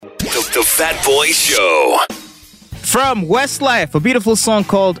The Fat Boy Show. From Westlife, a beautiful song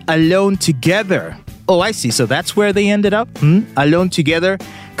called Alone Together. Oh, I see. So that's where they ended up? Alone Together?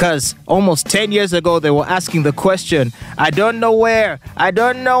 Because almost 10 years ago, they were asking the question, I don't know where, I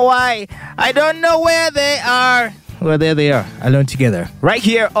don't know why, I don't know where they are. Well, there they are, alone together. Right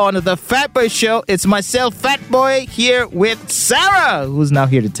here on The Fat Boy Show, it's myself, Fat Boy, here with Sarah, who's now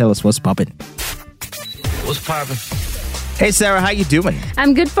here to tell us what's popping. What's popping? Hey, Sarah, how you doing?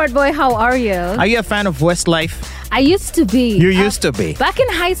 I'm good, Fat Boy. How are you? Are you a fan of Westlife? I used to be. You used to be? Back in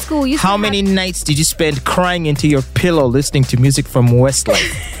high school. How many nights did you spend crying into your pillow listening to music from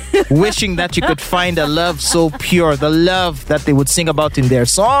Westlife? Wishing that you could find a love so pure, the love that they would sing about in their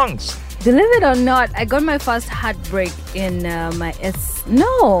songs. Believe it or not, I got my first heartbreak in my S.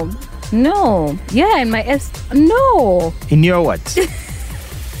 No. Yeah, in my S. No. In your what?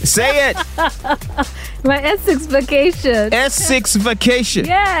 Say it. My S6 vacation. S6 vacation.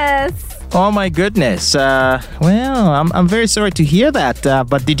 Yes. Oh my goodness. Well, I'm very sorry to hear that.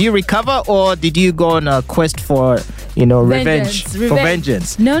 But did you recover or did you go on a quest for, revenge? For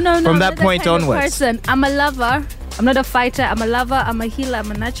vengeance? No. From that I'm point kind of onwards. Person. I'm a lover. I'm not a fighter. I'm a lover. I'm a healer.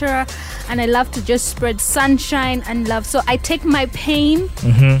 I'm a nurturer. And I love to just spread sunshine and love. So I take my pain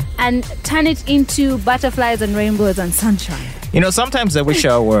and turn it into butterflies and rainbows and sunshine. Sometimes I wish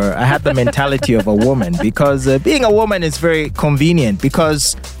I had the mentality of a woman because being a woman is very convenient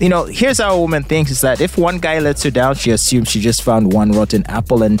because, here's how a woman thinks is that if one guy lets her down, she assumes she just found one rotten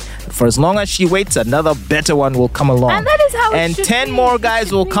apple and for as long as she waits, another better one will come along. And that is how it should 10 be. more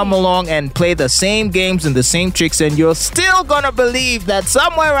guys will come along and play the same games and the same tricks and you're still gonna believe that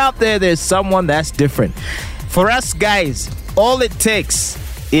somewhere out there's someone that's different. For us guys, all it takes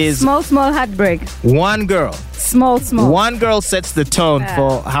is small heartbreak. One girl. Small. One girl sets the tone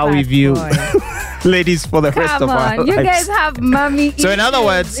for how we view ladies for the rest of our lives. You guys have mommy issues. So in other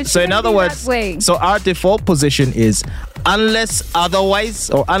words, so our default position is unless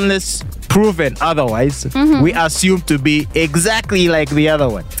otherwise or unless proven otherwise, we assume to be exactly like the other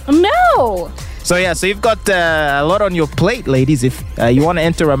one. No. So you've got a lot on your plate, ladies. If you want to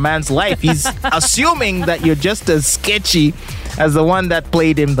enter a man's life, he's assuming that you're just as sketchy as the one that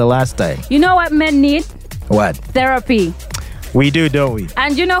played him the last time. You know what men need? What? Therapy. We do, don't we?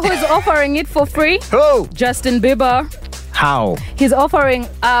 And you know who's offering it for free? Who? Justin Bieber. How? He's offering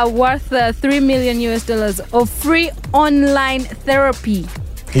worth $3 million of free online therapy.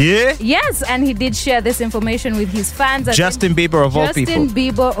 Yeah? Yes, and he did share this information with his fans. Justin Bieber of all people. Justin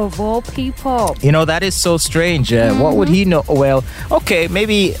Bieber of all people. That is so strange. What would he know? Well, okay,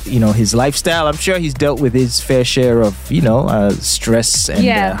 maybe, his lifestyle. I'm sure he's dealt with his fair share of, stress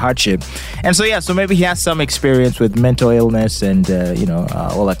and hardship. And so maybe he has some experience with mental illness and,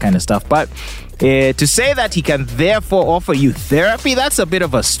 all that kind of stuff. But to say that he can therefore offer you therapy, that's a bit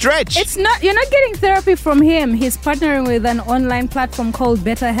of a stretch. It's not. You're not getting therapy from him. He's partnering with an online platform called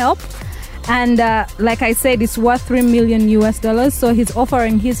BetterHelp. And like I said, it's worth $3 million. So he's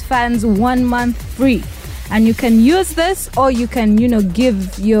offering his fans 1 month free. And you can use this or you can,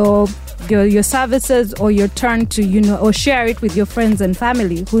 give your services or your turn to, or share it with your friends and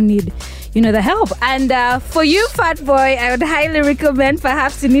family who need, the help. And for you, Fat Boy, I would highly recommend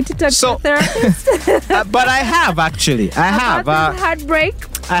perhaps you need to talk to a therapist. But I have actually. I have. Heartbreak.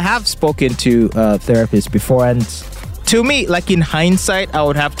 I have spoken to therapists before and to me, like in hindsight, I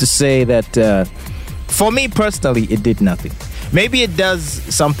would have to say that for me personally, it did nothing. Maybe it does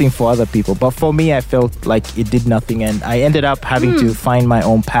something for other people, but for me, I felt like it did nothing, and I ended up having to find my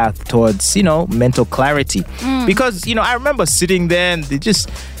own path towards, mental clarity. Because, I remember sitting there and they just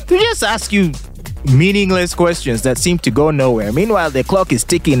ask you meaningless questions that seem to go nowhere. Meanwhile, the clock is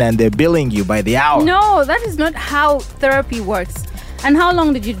ticking and they're billing you by the hour. No, that is not how therapy works. And how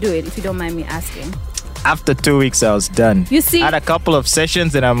long did you do it, if you don't mind me asking? After 2 weeks, I was done. You see? I had a couple of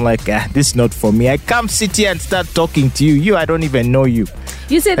sessions and I'm like, this is not for me. I come sit here and start talking to you. I don't even know you.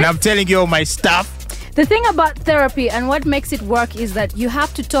 You see? And I'm telling you all my stuff. The thing about therapy and what makes it work is that you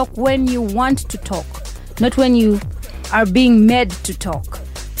have to talk when you want to talk, not when you are being made to talk.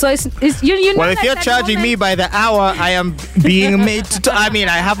 So it's you know. Well, if you're charging me by the hour, I am being made to. I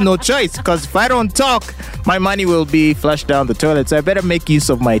have no choice because if I don't talk, my money will be flushed down the toilet. So I better make use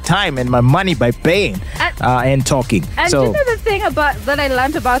of my time and my money by paying and talking. And you know the thing that I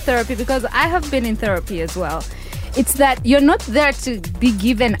learned about therapy, because I have been in therapy as well. It's that you're not there to be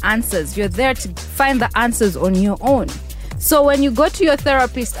given answers. You're there to find the answers on your own. So when you go to your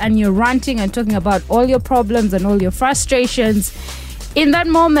therapist and you're ranting and talking about all your problems and all your frustrations, in that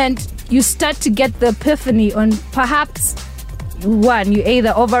moment, you start to get the epiphany on perhaps, one, you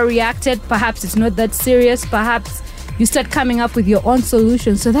either overreacted, perhaps it's not that serious, perhaps you start coming up with your own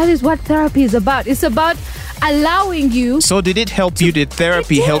solutions. So that is what therapy is about. It's about allowing you. So did it help you? Did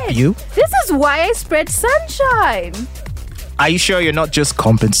therapy help you? This is why I spread sunshine. Are you sure you're not just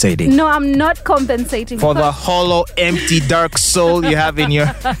compensating? No, I'm not compensating. For the hollow, empty, dark soul you have in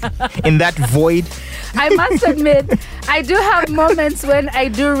that void? I must admit, I do have moments when I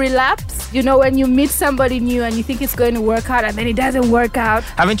do relapse. You know, when you meet somebody new and you think it's going to work out and then it doesn't work out.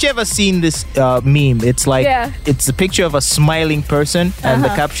 Haven't you ever seen this meme? It's like, it's a picture of a smiling person and the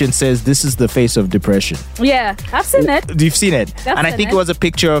caption says, "This is the face of depression." Yeah, I've seen it. You've seen it? And I think it was a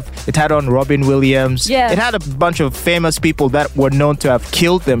picture of, it had on Robin Williams. Yeah. It had a bunch of famous people that were known to have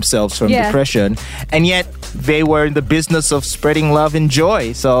killed themselves from depression. And yet they were in the business of spreading love and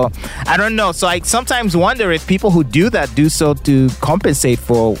joy. So I don't know. So I sometimes wonder if people who do that do so to compensate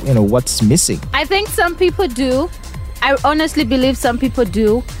for, what's missing. I think some people do. I honestly believe some people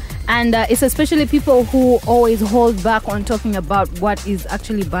do. And it's especially people who always hold back on talking about what is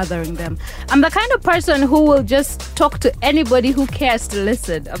actually bothering them. I'm the kind of person who will just talk to anybody who cares to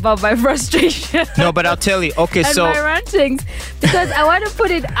listen about my frustration. No, but I'll tell you. Okay, and my rantings. Because I want to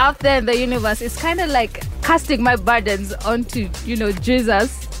put it out there in the universe. It's kind of like casting my burdens onto,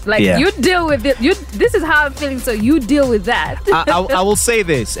 Jesus. Like, you deal with it. This is how I'm feeling, so you deal with that. I will say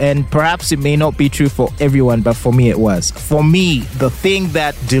this, and perhaps it may not be true for everyone, but for me it was. For me, the thing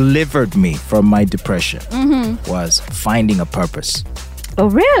that delivered me from my depression was finding a purpose. Oh,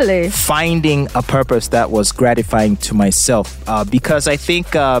 really? Finding a purpose that was gratifying to myself. Because I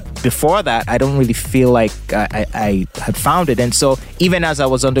think before that, I don't really feel like I had found it. And so even as I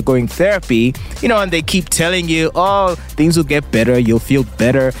was undergoing therapy, and they keep telling you, oh, things will get better, you'll feel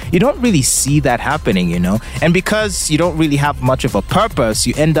better. You don't really see that happening, And because you don't really have much of a purpose,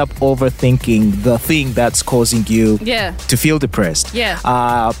 you end up overthinking the thing that's causing you to feel depressed. Yeah.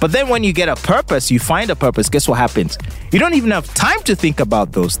 But then when you get a purpose, you find a purpose, guess what happens? You don't even have time to think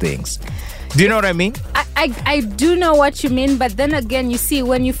about those things. Do you know what I mean? I do know what you mean, but then again, you see,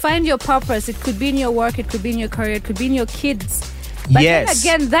 when you find your purpose, it could be in your work, it could be in your career, it could be in your kids. But then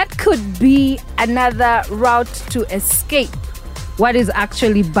again, that could be another route to escape what is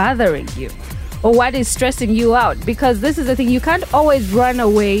actually bothering you or what is stressing you out. Because this is the thing, you can't always run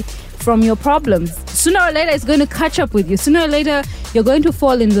away from your problems. Sooner or later, it's going to catch up with you. Sooner or later, you're going to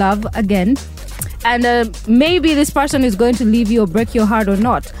fall in love again. And maybe this person is going to leave you or break your heart or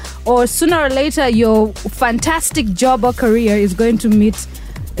not. Or sooner or later, your fantastic job or career is going to meet,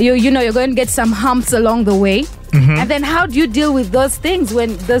 you're going to get some humps along the way. And then how do you deal with those things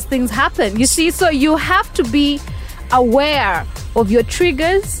when those things happen? You see, so you have to be aware of your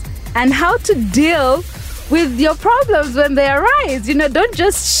triggers and how to deal with your problems when they arise. Don't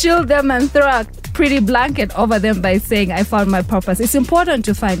just shield them and throw a pretty blanket over them by saying I found my purpose. It's important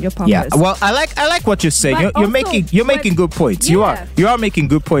to find your purpose. Yeah, well, I like what you're saying. You're making good points. Yeah. You are making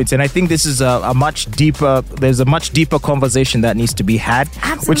good points, and I think this is a much deeper. There's a much deeper conversation that needs to be had,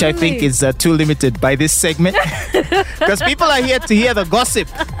 which I think is too limited by this segment, because people are here to hear the gossip.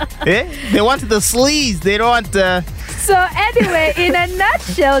 They want the sleaze. They don't want. So anyway, in a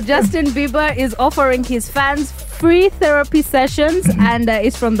nutshell, Justin Bieber is offering his fans free therapy sessions, and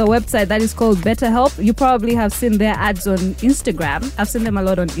it's from the website that is called BetterHelp. You probably have seen their ads on Instagram. I've seen them a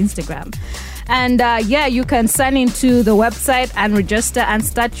lot on Instagram. And you can sign into the website and register and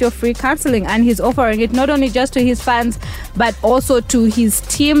start your free counseling. And he's offering it not only just to his fans, but also to his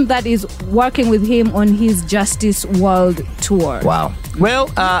team that is working with him on his Justice World Tour. Wow.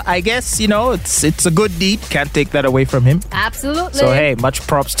 Well, I guess, it's a good deed. Can't take that away from him. Absolutely. So, hey, much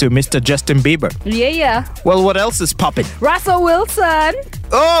props to Mr. Justin Bieber. Yeah. Well, what else is popping? Russell Wilson.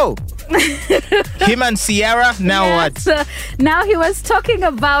 Oh! Him and Ciara, now what? Now he was talking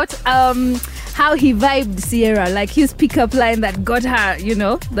about how he vibed Ciara, like his pickup line that got her,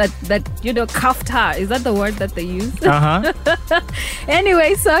 that cuffed her. Is that the word that they use?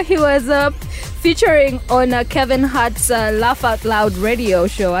 Anyway, so he was featuring on Kevin Hart's Laugh Out Loud radio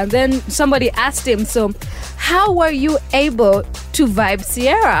show, and then somebody asked him, so how were you able to vibe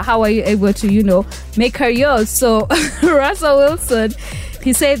Ciara? How were you able to, make her yours? So Russell Wilson,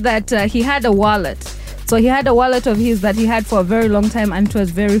 he said that he had a wallet. So he had a wallet of his that he had for a very long time, and it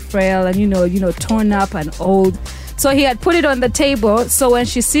was very frail and, torn up and old. So he had put it on the table. So when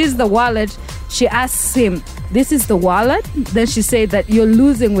she sees the wallet, she asks him, this is the wallet? Then she said that you're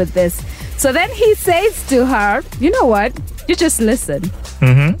losing with this. So then he says to her, you know what? You just listen.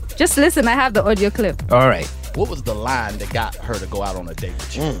 Just listen. I have the audio clip. All right. What was the line that got her to go out on a date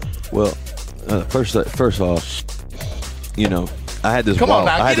with you? Well, first off, I had this wallet.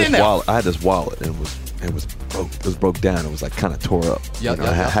 I had this wallet, and it was broke down. It was like kind of tore up. Yep,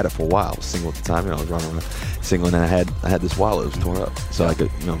 I had it for a while. I was single at the time. I was running around single, and then I had this wallet. It was tore up. So I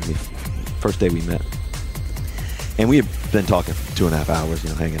could, first day we met, and we had been talking for 2.5 hours,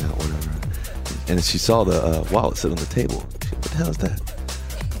 hanging out, whatever. And she saw the wallet sit on the table. She said, "What the hell is that?"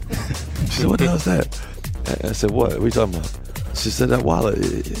 She said, "What the hell is that?" I said, "What are you talking about?" She said, "That wallet,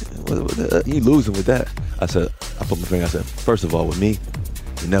 you losing with that." I put my finger, I said, "First of all, with me,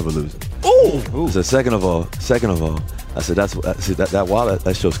 you never losing." Ooh. I said, second of all, I said, that wallet,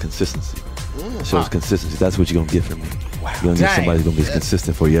 that shows consistency. It shows consistency. That's what you're going to get from me. Wow. You're going to get somebody who's going to be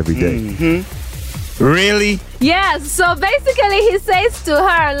consistent for you every day. Mm-hmm. Really? Yeah, so basically he says to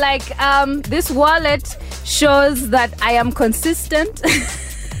her, like, this wallet shows that I am consistent.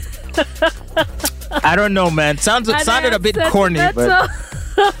 I don't know, man. Sounded a bit corny, but...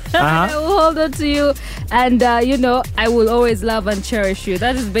 I will hold on to you, and I will always love and cherish you.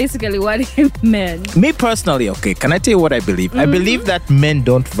 That is basically what he meant. Me personally, okay, can I tell you what I believe? I believe that men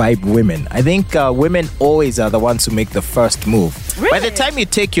don't vibe women. I think women always are the ones who make the first move. Really? By the time you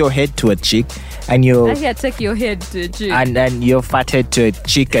take your head to a chick and take your head to a chick, and your fat head to a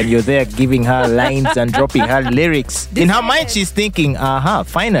chick, and you're there giving her lines and dropping her lyrics, in her mind she's thinking,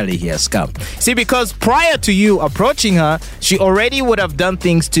 finally he has come. See, because prior to you approaching her, she already would have done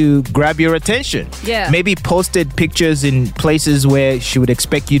things to grab your attention. Yeah. Maybe posted pictures in places where she would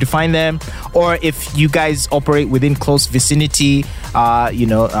expect you to find them, or if you guys operate within close vicinity,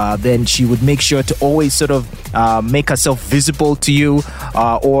 then she would make sure to always sort of make herself visible to you,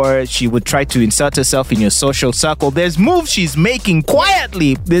 or she would try to insert herself in your social circle. There's moves she's making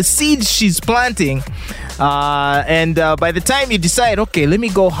quietly, there's seeds she's planting, and by the time you decide, okay, let me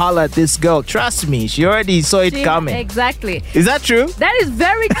go holler at this girl, trust me, she already saw it coming. Exactly. Is that true? That is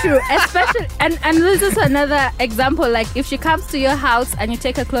very true. Especially, and this is another example. Like if she comes to your house and you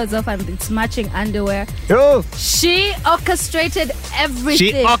take her clothes off and it's matching underwear. Oh, she orchestrated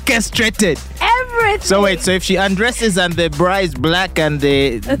everything. She orchestrated everything. So wait, so if she undresses and the bra is black and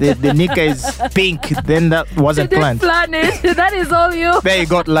the knicker is pink, then that wasn't planned. Plan it. That is all you. There you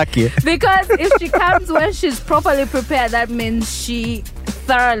got lucky. Because if she comes when she's properly prepared, that means she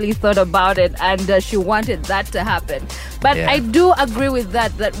thoroughly thought about it and she wanted that to happen. But I do agree with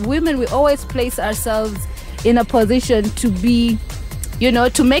that women, we always place ourselves in a position to be,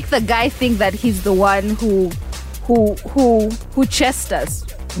 to make the guy think that he's the one who chased us.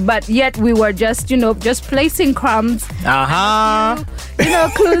 But yet we were just placing crumbs.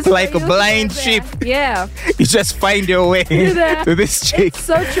 Clues. Like a blind sheep. Yeah. You just find your way to this chick. It's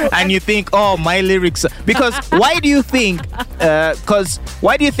so true. And you think, oh, my lyrics. Because why do you think,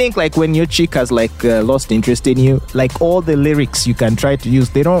 like when your chick has like lost interest in you, like all the lyrics you can try to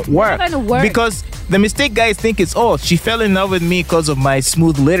use, they don't work. They're not gonna work. Because the mistake guys think is, oh, she fell in love with me because of my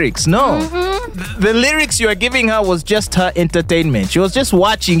smooth lyrics. No. The lyrics you are giving her was just her entertainment. She was just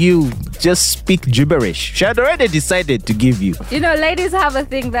watching you just speak gibberish. She had already decided to give you. Ladies have a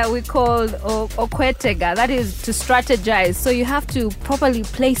thing that we call okwetega. That is to strategize. So you have to properly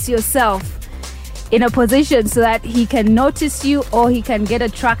place yourself in a position so that he can notice you or he can get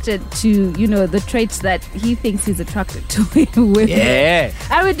attracted to, the traits that he thinks he's attracted to with. Yeah.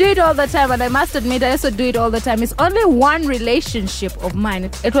 And we do it all the time. And I must admit, I also do it all the time. It's only one relationship of mine.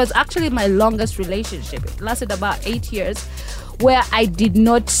 It was actually my longest relationship. It lasted about 8 years, where I did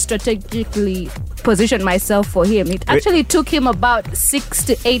not strategically position myself for him. It actually took him about 6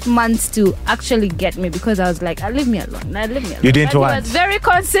 to 8 months to actually get me, because I was like, leave me alone. You didn't want. He was very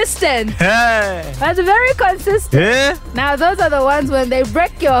consistent. Hey. I was very consistent. Yeah. Now, those are the ones when they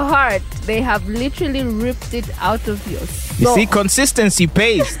break your heart, they have literally ripped it out of your soul. You see, consistency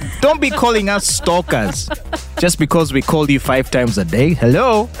pays. Don't be calling us stalkers just because we call you 5 times a day.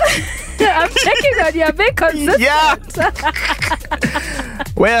 Hello? I'm checking on you. Being consistent. Yeah.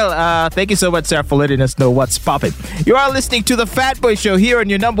 Well, thank you so much, Sarah, for letting us know what's popping. You are listening to The Fat Boy Show here on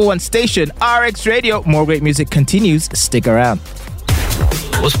your number one station, RX Radio. More great music continues. Stick around.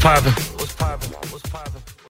 What's poppin'?